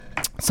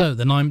So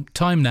the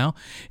time now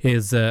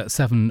is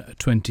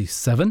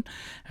 7:27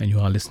 and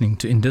you are listening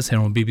to Indus here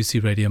on BBC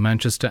Radio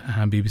Manchester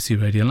and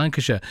BBC Radio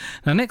Lancashire.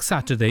 Now next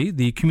Saturday,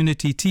 the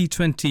Community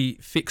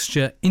T20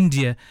 fixture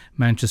India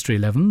Manchester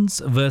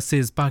 11s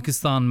versus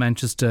Pakistan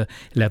Manchester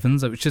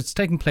 11s, which is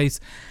taking place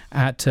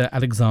at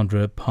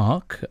Alexandra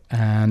Park.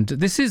 And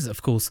this is,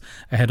 of course,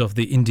 ahead of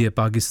the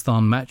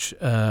India-Pakistan match,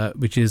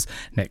 which is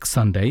next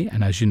Sunday.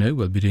 And as you know,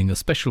 we'll be doing a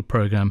special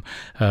programme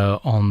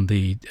on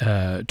the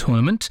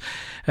tournament.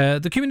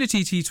 The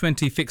Community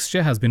T20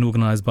 fixture has been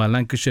organised by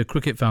Lancashire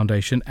Cricket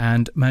Foundation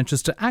and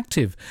Manchester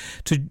Active.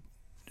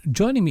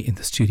 Joining me in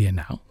the studio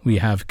now, we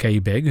have Kay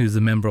Begg, who's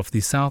a member of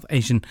the South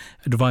Asian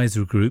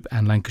Advisory Group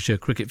and Lancashire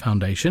Cricket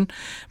Foundation.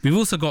 We've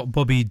also got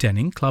Bobby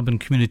Denning, Club and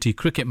Community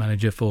Cricket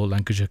Manager for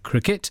Lancashire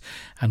Cricket.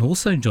 And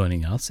also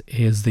joining us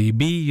is the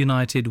B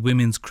United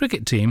Women's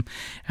Cricket Team,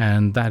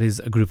 and that is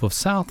a group of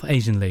South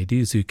Asian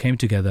ladies who came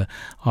together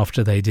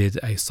after they did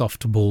a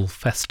softball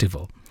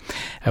festival.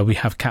 We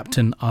have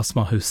Captain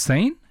Asma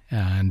Hussain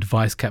and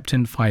Vice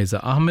Captain Faiza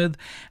Ahmed,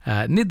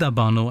 Nida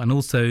Bano, and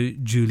also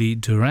Julie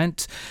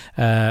Durant,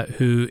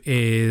 who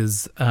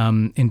is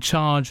in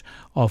charge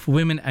of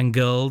Women and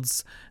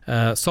Girls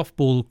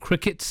Softball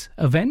Cricket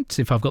event.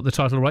 If I've got the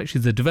title right,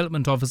 she's the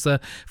Development Officer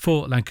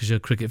for Lancashire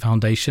Cricket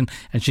Foundation,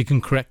 and she can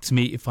correct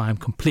me if I'm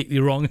completely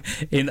wrong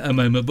in a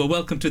moment. But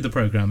welcome to the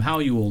programme. How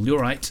are you all? You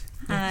all right?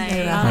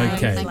 Hi.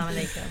 Okay.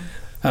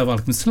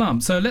 Walaikum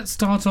salam. So let's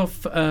start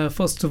off,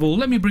 first of all,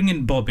 let me bring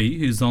in Bobby,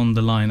 who's on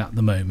the line at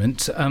the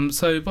moment.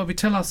 So Bobby,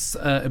 tell us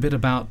a bit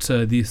about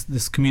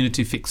this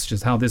community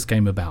fixtures, how this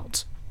came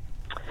about.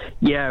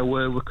 Yeah,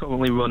 we're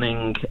currently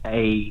running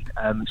a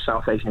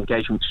South Asian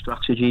engagement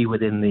strategy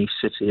within the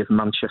city of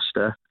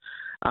Manchester.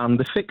 And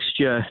the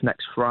fixture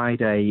next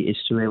Friday is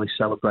to really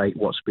celebrate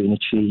what's been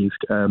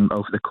achieved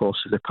over the course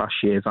of the past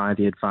year via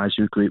the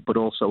advisory group, but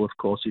also, of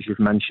course, as you've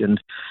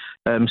mentioned,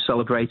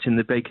 celebrating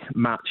the big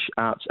match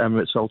at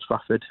Emirates Old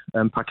Trafford,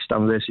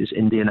 Pakistan versus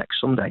India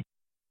next Sunday.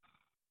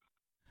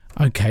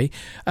 Okay.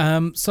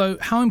 So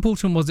how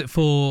important was it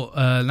for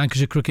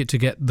Lancashire Cricket to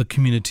get the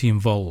community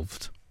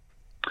involved?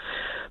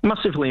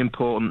 Massively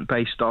important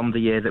based on the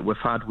year that we've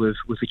had. We've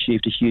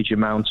achieved a huge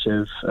amount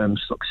of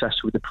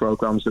success with the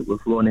programmes that we've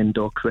run: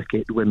 indoor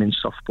cricket,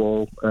 women's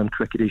softball,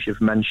 cricket, as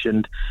you've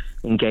mentioned,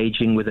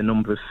 engaging with a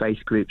number of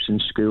faith groups and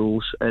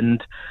schools.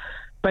 And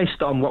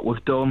based on what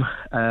we've done,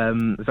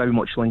 very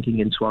much linking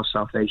into our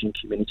South Asian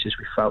communities,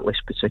 we felt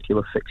this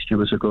particular fixture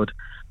was a good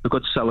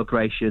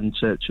celebration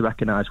to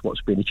recognise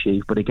what's been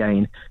achieved. But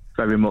again,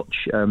 very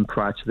much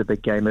prior to the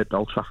big game at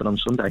Old Trafford on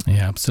Sunday.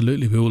 Yeah,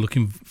 absolutely. We're all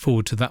looking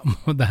forward to that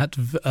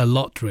a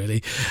lot,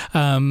 really.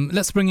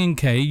 Let's bring in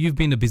Kay. You've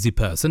been a busy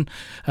person.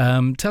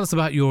 Tell us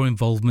about your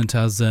involvement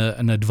as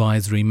an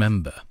advisory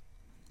member.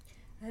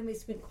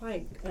 It's been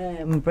quite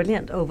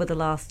brilliant over the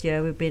last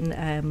year. We've been,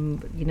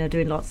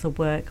 doing lots of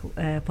work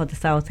for the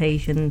South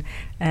Asian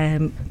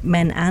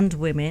men and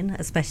women,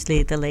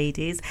 especially the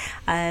ladies.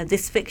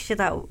 This fixture,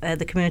 that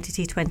the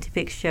Community T20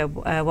 fixture,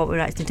 what we're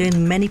actually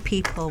doing, many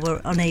people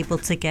were unable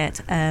to get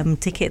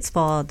tickets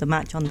for the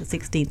match on the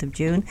 16th of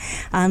June.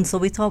 And so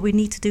we thought we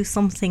need to do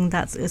something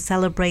that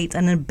celebrates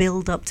and then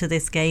build up to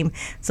this game.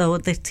 So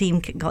the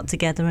team got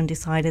together and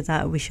decided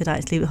that we should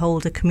actually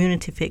hold a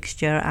community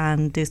fixture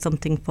and do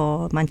something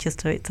for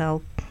Manchester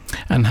itself.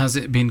 And has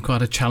it been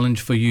quite a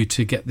challenge for you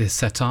to get this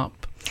set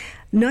up?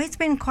 No, it's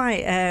been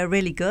quite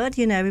really good.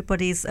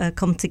 Everybody's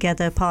come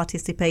together,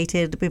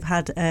 participated. We've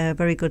had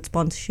very good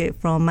sponsorship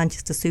from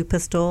Manchester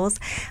Superstores,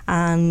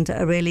 and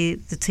really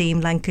the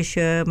team,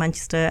 Lancashire,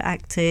 Manchester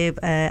Active,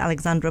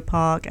 Alexandra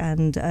Park,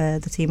 and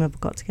the team have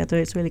got together.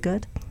 It's really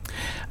good.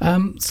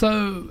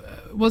 So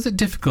was it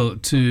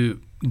difficult to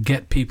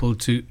get people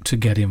to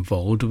get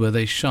involved? Were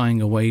they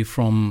shying away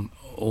from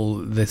all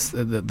this,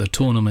 the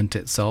tournament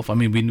itself? I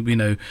mean, we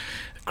know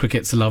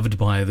cricket's loved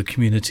by the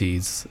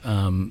communities,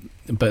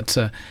 but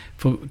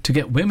to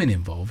get women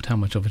involved, how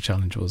much of a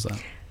challenge was that?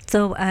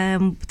 So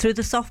through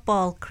the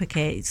softball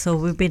cricket, so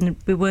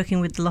we're working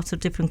with a lot of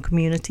different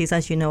communities.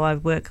 As you know, I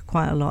work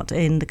quite a lot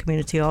in the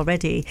community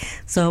already.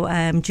 So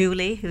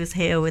Julie, who's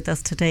here with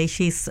us today,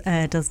 she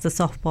does the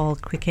softball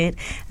cricket.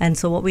 And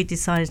so what we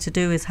decided to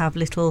do is have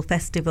little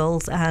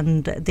festivals.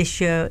 And this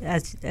year,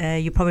 as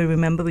you probably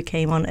remember, we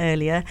came on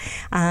earlier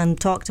and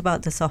talked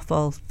about the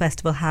softball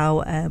festival,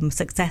 how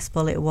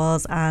successful it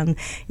was. And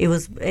we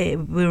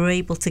were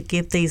able to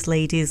give these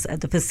ladies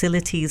the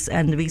facilities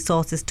and the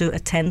resources to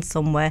attend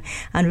somewhere,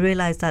 and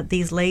realised that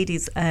these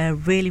ladies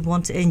really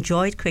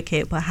enjoyed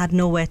cricket but had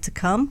nowhere to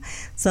come.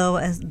 So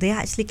they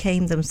actually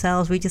came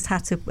themselves. We just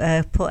had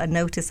to put a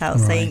notice out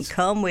saying,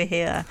 come, we're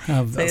here.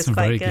 So it's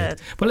quite good.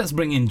 Well, let's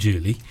bring in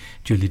Julie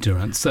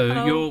Durant.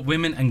 So you're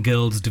Women and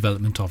Girls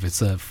Development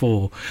Officer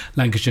for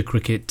Lancashire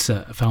Cricket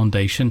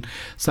Foundation.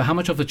 So how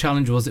much of a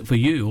challenge was it for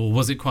you, or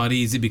was it quite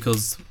easy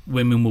because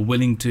women were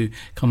willing to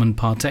come and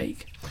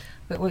partake?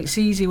 Well, it's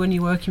easy when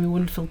you're working with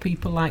wonderful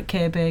people like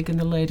Kay Baig and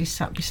the ladies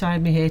sat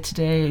beside me here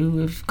today who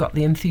have got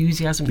the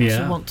enthusiasm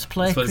to want to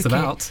play cricket. That's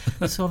what it's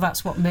about. So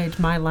that's what made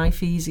my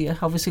life easier.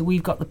 Obviously,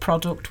 we've got the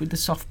product with the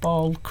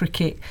softball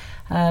cricket,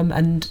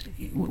 and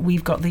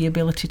we've got the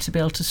ability to be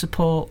able to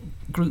support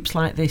groups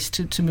like this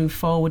to move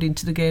forward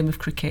into the game of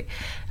cricket.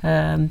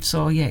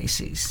 So yeah,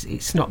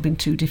 it's not been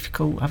too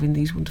difficult having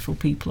these wonderful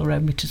people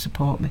around me to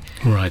support me.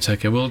 Right,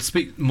 okay. We'll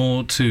speak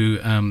more to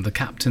the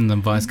captain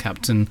and vice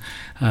captain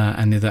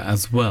and Nidha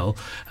as well.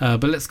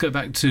 But let's go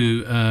back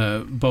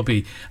to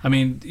Bobby. I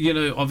mean, you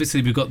know,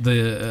 obviously we've got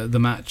the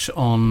match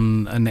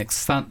on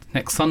next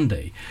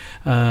Sunday,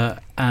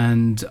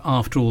 and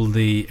after all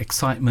the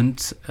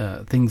excitement,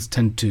 things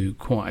tend to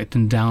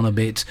quieten down a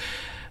bit.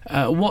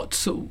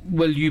 What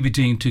will you be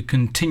doing to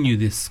continue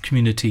this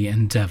community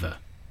endeavour?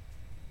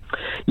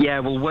 Yeah,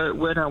 well,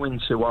 we're now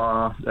into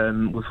our,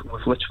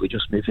 we've literally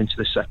just moved into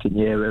the second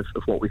year of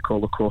what we call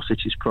the Core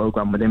Cities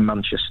programme within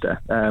Manchester.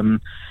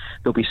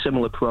 There'll be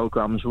similar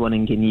programmes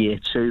running in year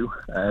 2,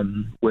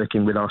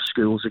 working with our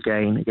schools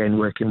again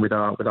working with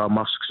our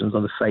mosques and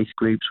other faith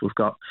groups. We've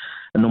got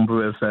a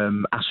number of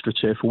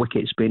AstroTurf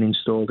wickets being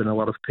installed in a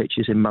lot of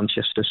pitches in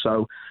Manchester.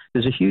 So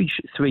there's a huge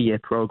 3-year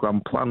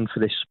programme planned for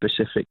this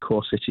specific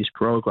Core Cities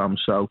programme.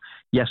 So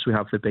yes, we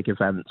have the big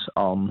event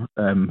on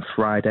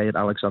Friday at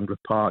Alexandra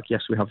Park.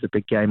 Yes, we have the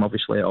big game,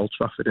 obviously, at Old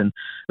Trafford and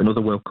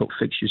other World Cup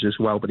fixtures as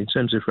well. But in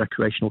terms of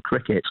recreational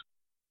cricket,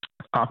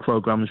 our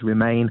programmes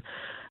remain.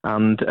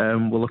 And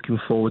we're looking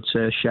forward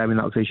to sharing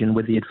that vision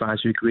with the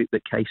advisory group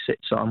that Kay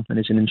sits on and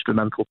is an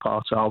instrumental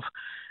part of,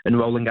 and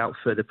rolling out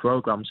further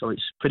programmes. So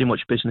it's pretty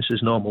much business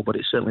as normal, but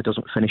it certainly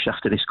doesn't finish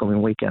after this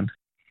coming weekend.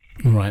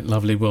 Right,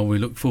 lovely. Well, we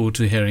look forward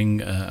to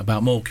hearing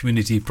about more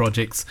community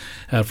projects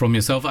from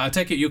yourself. I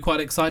take it you're quite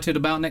excited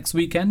about next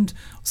weekend,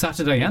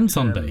 Saturday and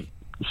Sunday.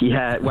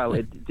 Yeah, well,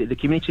 the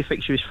community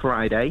fixture is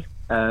Friday.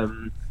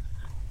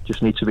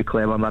 Just need to be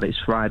clear on that. It's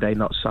Friday,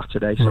 not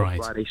Saturday. So right.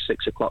 Friday,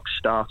 6 o'clock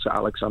start at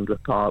Alexandra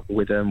Park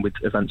with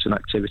events and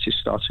activities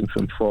starting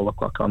from 4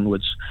 o'clock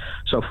onwards.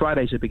 So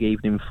Friday's a big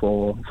evening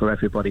for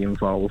everybody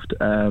involved.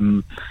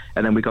 And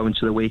then we go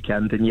into the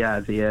weekend, and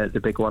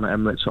the big one at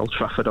Emirates Old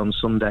Trafford on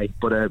Sunday.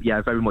 But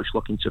very much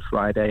looking to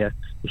Friday. A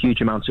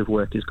huge amount of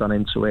work has gone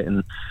into it,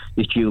 and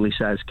as Julie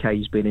says,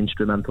 Kay's been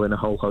instrumental in a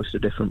whole host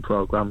of different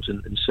programmes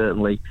and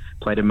certainly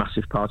played a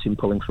massive part in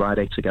pulling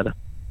Friday together.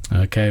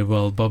 Okay,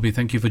 well, Bobby,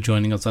 thank you for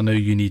joining us. I know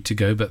you need to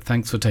go, but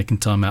thanks for taking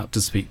time out to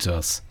speak to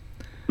us.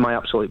 My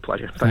absolute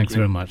pleasure. Thanks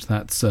very much.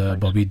 That's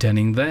Bobby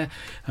Denning there,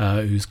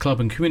 who's Club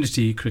and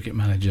Community Cricket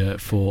Manager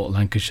for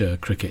Lancashire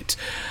Cricket.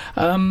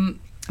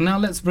 Now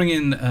let's bring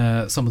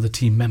in some of the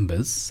team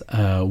members.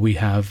 We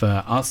have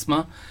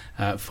Asma,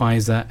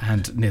 Faiza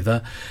and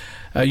Nidha.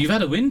 You've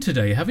had a win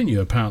today, haven't you,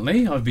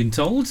 apparently, I've been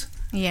told?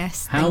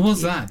 Yes. How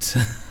was that?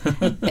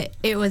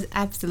 It was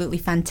absolutely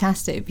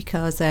fantastic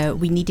because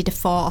we needed a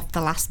 4 off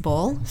the last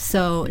ball,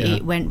 so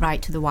it went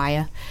right to the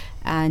wire.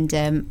 And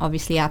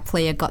obviously our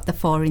player got the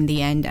 4 in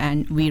the end,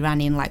 and we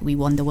ran in like we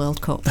won the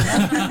World Cup.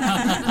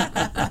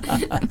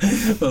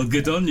 Well,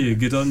 good on you,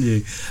 good on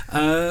you.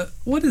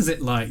 What is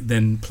it like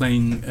then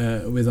playing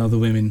with other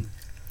women?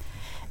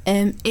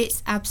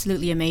 It's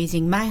absolutely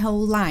amazing. My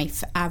whole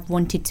life I've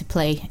wanted to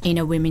play in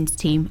a women's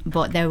team,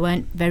 but there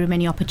weren't very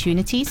many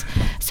opportunities.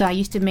 So I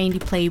used to mainly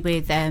play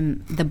with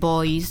the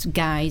boys,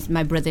 guys,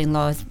 my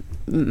brother-in-laws,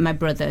 my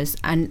brothers,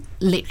 and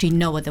literally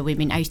no other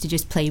women. I used to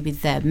just play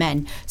with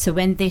men. So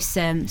when this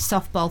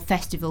softball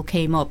festival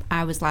came up,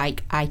 I was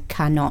like, I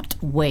cannot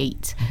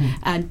wait.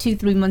 And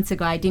 2-3 months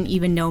ago I didn't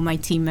even know my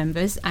team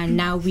members, and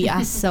now we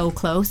are so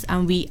close,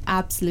 and we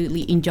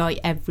absolutely enjoy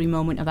every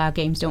moment of our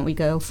games, don't we,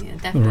 girls? Yeah,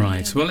 definitely.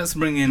 Right, well, let's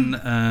bring in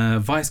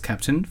Vice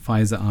Captain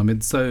Faiza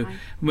Ahmed. So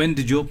when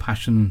did your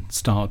passion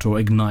start or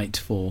ignite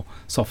for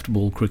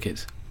softball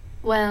cricket?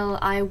 Well,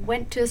 I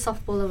went to a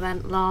softball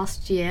event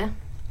last year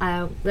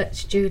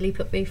that Julie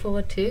put me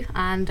forward to,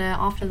 and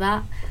after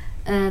that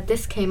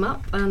this came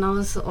up and I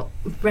was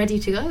ready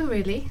to go,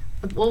 really.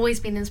 I've always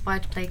been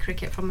inspired to play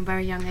cricket from a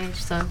very young age,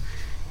 so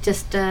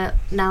just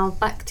now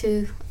back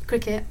to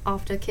cricket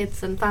after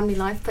kids and family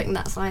life, putting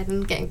that aside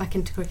and getting back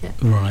into cricket.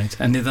 Right,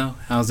 and Nidha,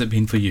 how's it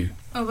been for you?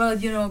 Oh, well,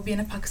 you know, being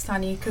a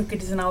Pakistani,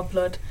 cricket is in our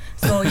blood.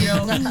 So, you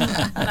know,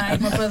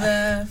 like my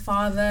brother,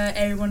 father,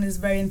 everyone is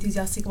very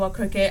enthusiastic about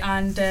cricket,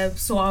 and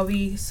so are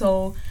we.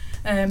 So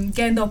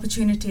getting the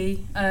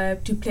opportunity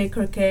to play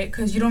cricket,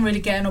 because you don't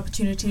really get an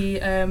opportunity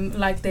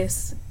like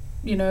this,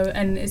 you know,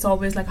 and it's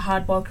always like a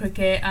hardball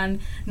cricket and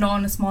not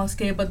on a small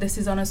scale, but this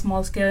is on a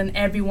small scale and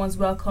everyone's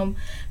welcome.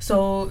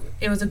 So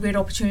it was a great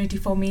opportunity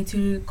for me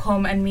to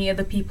come and meet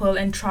other people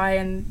and try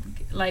and,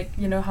 like,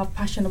 you know, have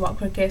passion about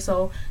cricket.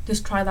 So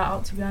just try that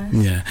out, to be honest.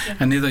 Yeah.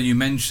 And Nidha, you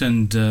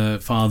mentioned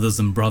fathers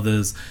and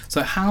brothers.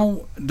 So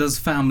how does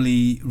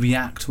family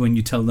react when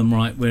you tell them,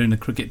 right, we're in a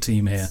cricket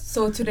team here?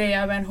 So today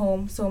I went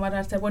home, so my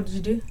dad said, what did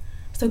you do?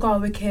 So got a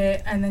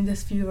wicket and then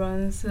just few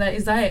runs. Like,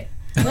 is that it?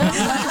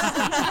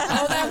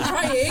 I'm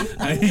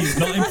trying. He's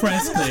not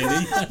impressed,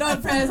 clearly. Not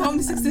impressed. How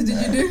many sixes did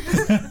you do?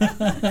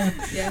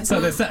 Yeah.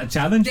 So they set a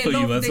challenge for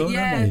you as well,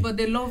 yeah, don't they? but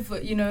they love,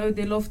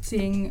 they love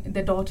seeing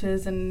their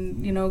daughters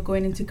and,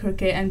 going into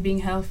cricket and being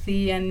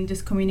healthy and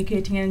just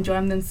communicating and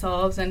enjoying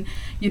themselves. And,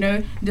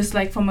 just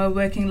like from a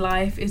working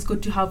life, it's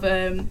good to have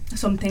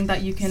something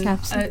that you can,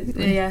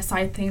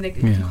 side thing that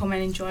you can come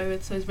and enjoy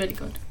with. So it's really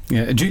good.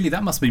 Yeah, Julie,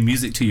 that must be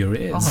music to your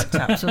ears. Oh, it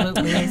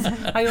absolutely is.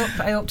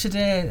 I hope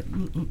today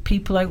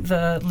people out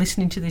there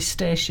listening to this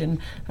station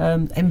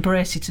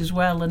embrace it as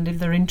well, and if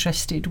they're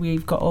interested,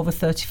 we've got over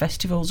 30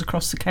 festivals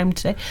across the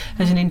county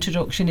as an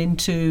introduction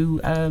into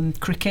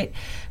cricket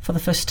for the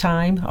first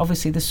time.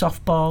 Obviously the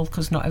softball,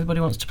 because not everybody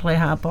wants to play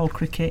hardball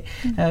cricket.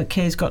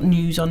 Kay's got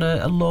news on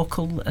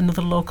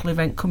another local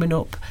event coming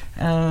up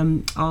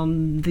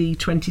on the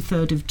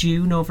 23rd of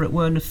June over at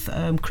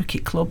Werneth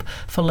Cricket Club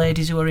for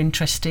ladies who are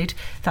interested.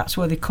 That's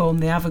where they come,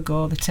 they have a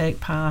go, they take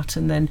part,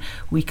 and then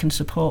we can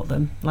support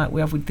them like we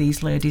have with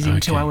these ladies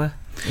into our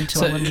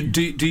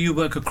do you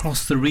work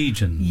across the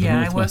region? Yeah,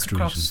 the I work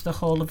across the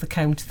whole of the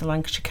county, the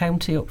Lancashire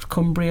county, up to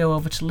Cumbria,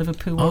 over to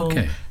Liverpool,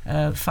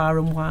 far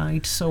and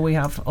wide. So we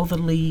have other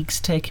leagues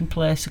taking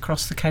place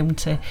across the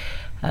county.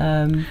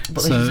 But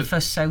this is the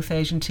first South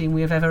Asian team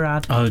we have ever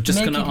had. I was just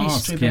making going to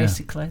ask, history,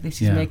 basically.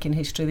 This is making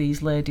history,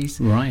 these ladies.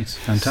 Right,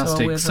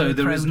 fantastic. So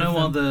there is no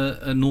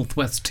other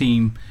Northwest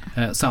team,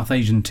 South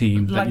Asian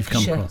team that you've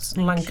come across?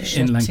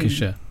 Lancashire. In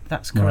Lancashire. Team.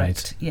 That's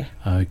correct. Right.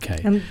 Yeah.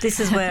 Okay. And this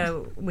is where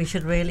we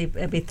should really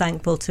be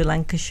thankful to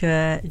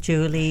Lancashire,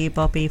 Julie,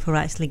 Bobby, for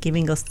actually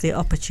giving us the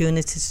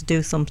opportunity to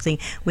do something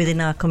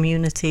within our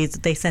communities.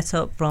 They set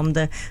up from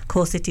the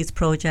Core Cities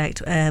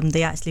project.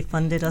 They actually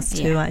funded us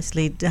to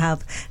actually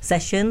have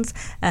sessions,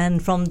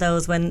 and from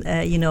those, when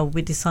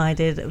we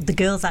decided, the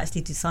girls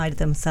actually decided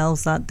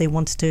themselves that they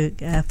wanted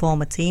to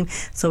form a team.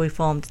 So we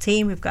formed a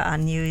team. We've got our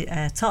new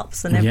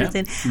tops and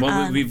everything.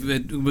 Well,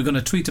 we're going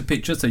to tweet a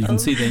picture so you can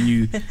see their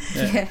new.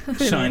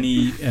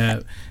 Shiny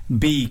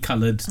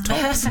bee-coloured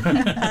tops.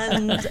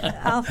 And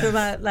after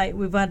about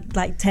we've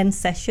had 10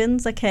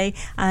 sessions,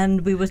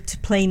 and we were to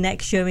play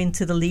next year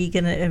into the league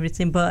and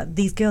everything, but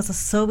these girls are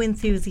so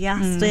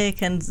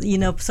enthusiastic and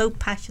so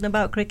passionate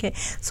about cricket,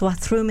 so I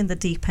threw them in the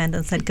deep end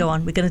and said, go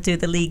on, we're going to do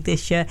the league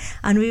this year,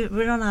 and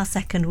we're on our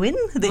second win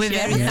this year.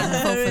 Very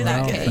thankful for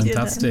that.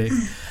 Fantastic.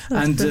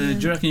 And do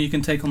you reckon you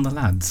can take on the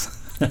lads?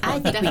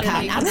 I think we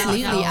can,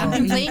 absolutely. I've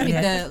been playing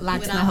with the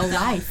lads my whole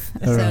life,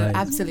 so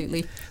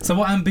absolutely. So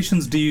what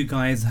ambitions do you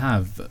guys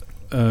have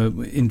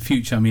in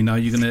future? I mean,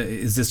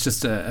 is this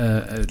just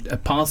a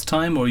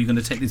pastime, or are you going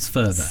to take this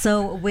further?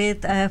 So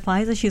with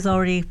Faiza, she's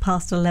already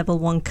passed her level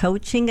 1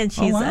 coaching, and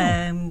she's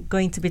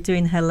going to be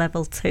doing her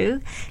level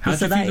 2. How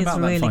do you feel about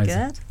that, really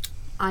Faiza? good.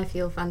 I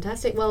feel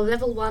fantastic. Well,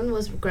 level 1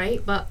 was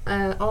great, but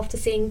after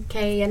seeing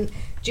Kay and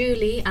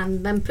Julie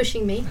and them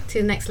pushing me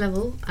to the next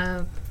level,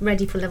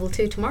 ready for level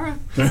 2 tomorrow.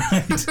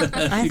 Right.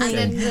 And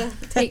then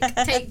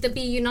take the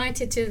B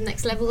United to the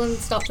next level and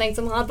start playing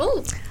some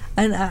hardball.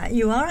 And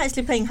you are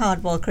actually playing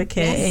hardball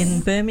cricket in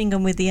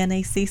Birmingham with the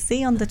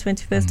NACC on the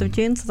 21st of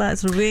June, so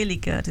that's really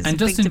good. It's and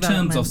just in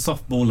terms of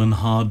softball and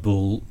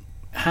hardball,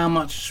 how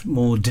much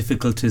more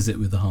difficult is it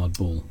with the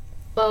hardball?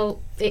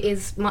 Well, it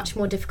is much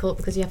more difficult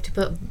because you have to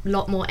put a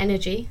lot more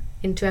energy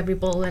into every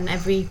ball and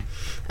every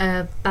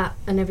bat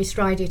and every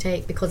stride you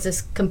take, because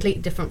it's a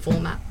completely different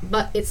format.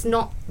 But it's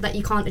not that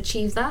you can't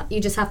achieve that. You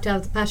just have to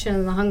have the passion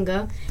and the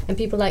hunger, and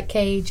people like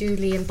Kay,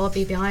 Julie and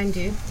Bobby behind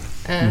you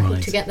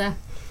to get there.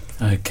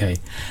 Okay.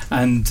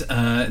 And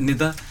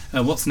Nida,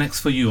 what's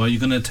next for you? Are you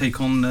going to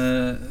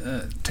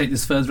take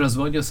this further as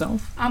well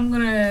yourself? I'm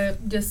going to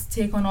just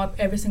take on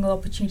every single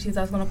opportunity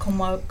that's going to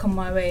come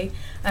my way.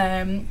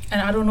 And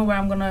I don't know where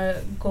I'm going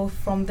to go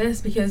from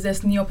this, because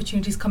there's new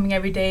opportunities coming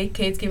every day.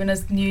 Kate's giving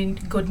us new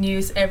good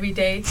news every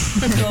day.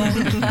 So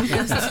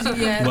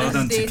well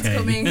done there's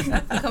to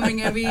dates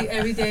coming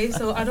every day.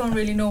 So I don't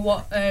really know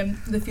what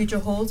the future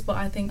holds, but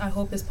I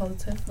hope it's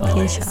positive.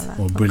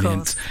 Inshallah.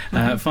 Brilliant.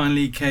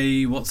 Finally,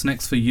 Kay, what's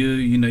next for you?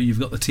 You've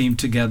got the team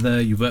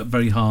together, you've worked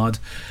very hard.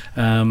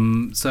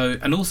 And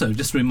also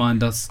just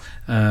remind us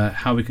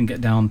how we can get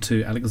down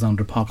to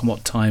Alexandra Park and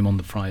what time on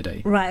the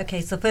Friday. Right,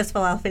 okay, so first of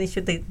all, I'll finish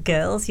with the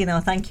girls.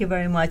 Thank you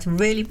very much. I'm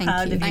really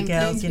proud of you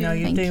girls.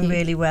 You're doing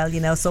really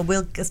well, so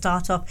we'll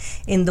start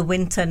off in the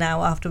winter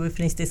now after we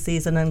finish this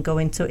season and go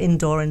into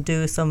indoor and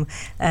do some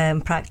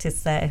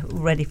practice there,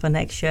 ready for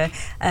next year.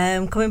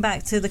 Coming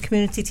back to the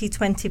Community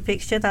T20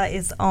 fixture, that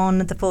is on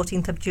the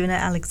 14th of June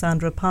at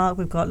Alexandra Park.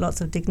 We've got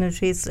lots of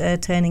dignitaries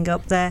turning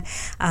up there,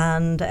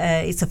 and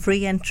it's a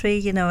free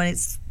entry, and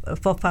it's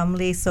for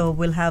families, so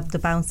we'll have the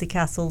bouncy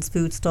castles,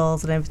 food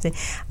stalls and everything.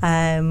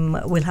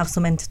 We'll have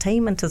some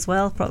entertainment as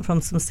well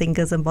from some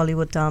singers and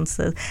Bollywood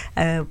dancers.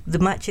 The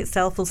match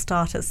itself will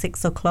start at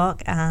 6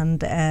 o'clock,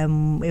 and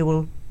it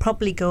will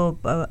probably go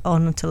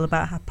on until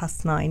about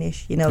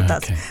 9:30ish. You know,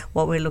 that's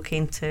what we're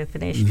looking to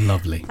finish.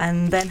 Lovely.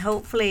 And then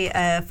hopefully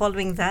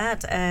following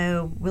that,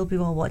 we'll be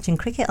all watching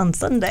cricket on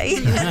Sunday.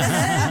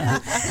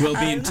 We'll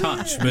be in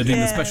touch. We're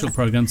doing a special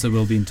program, so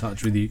we'll be in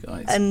touch with you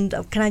guys. And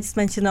can I just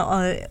mention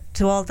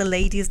to all the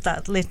ladies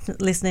that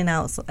listening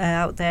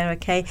out there,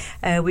 okay,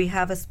 we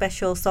have a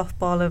special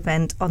softball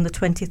event on the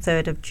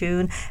 23rd of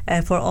June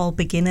for all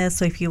beginners.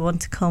 So if you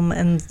want to come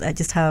and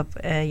just have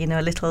a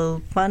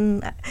little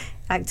fun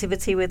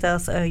activity with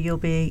us,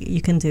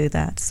 you can do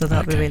that. So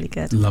that'll be really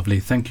good. Lovely.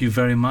 Thank you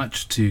very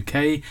much to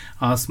Kay,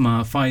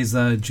 Asma,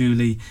 Faiza,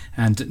 Julie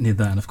and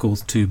Nida, and of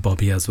course to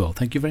Bobby as well.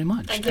 Thank you very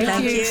much. Thank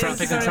you.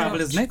 Traffic and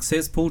Travel is next.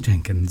 Here's Paul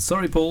Jenkins.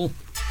 Sorry, Paul.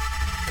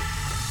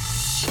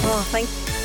 Oh, thank you.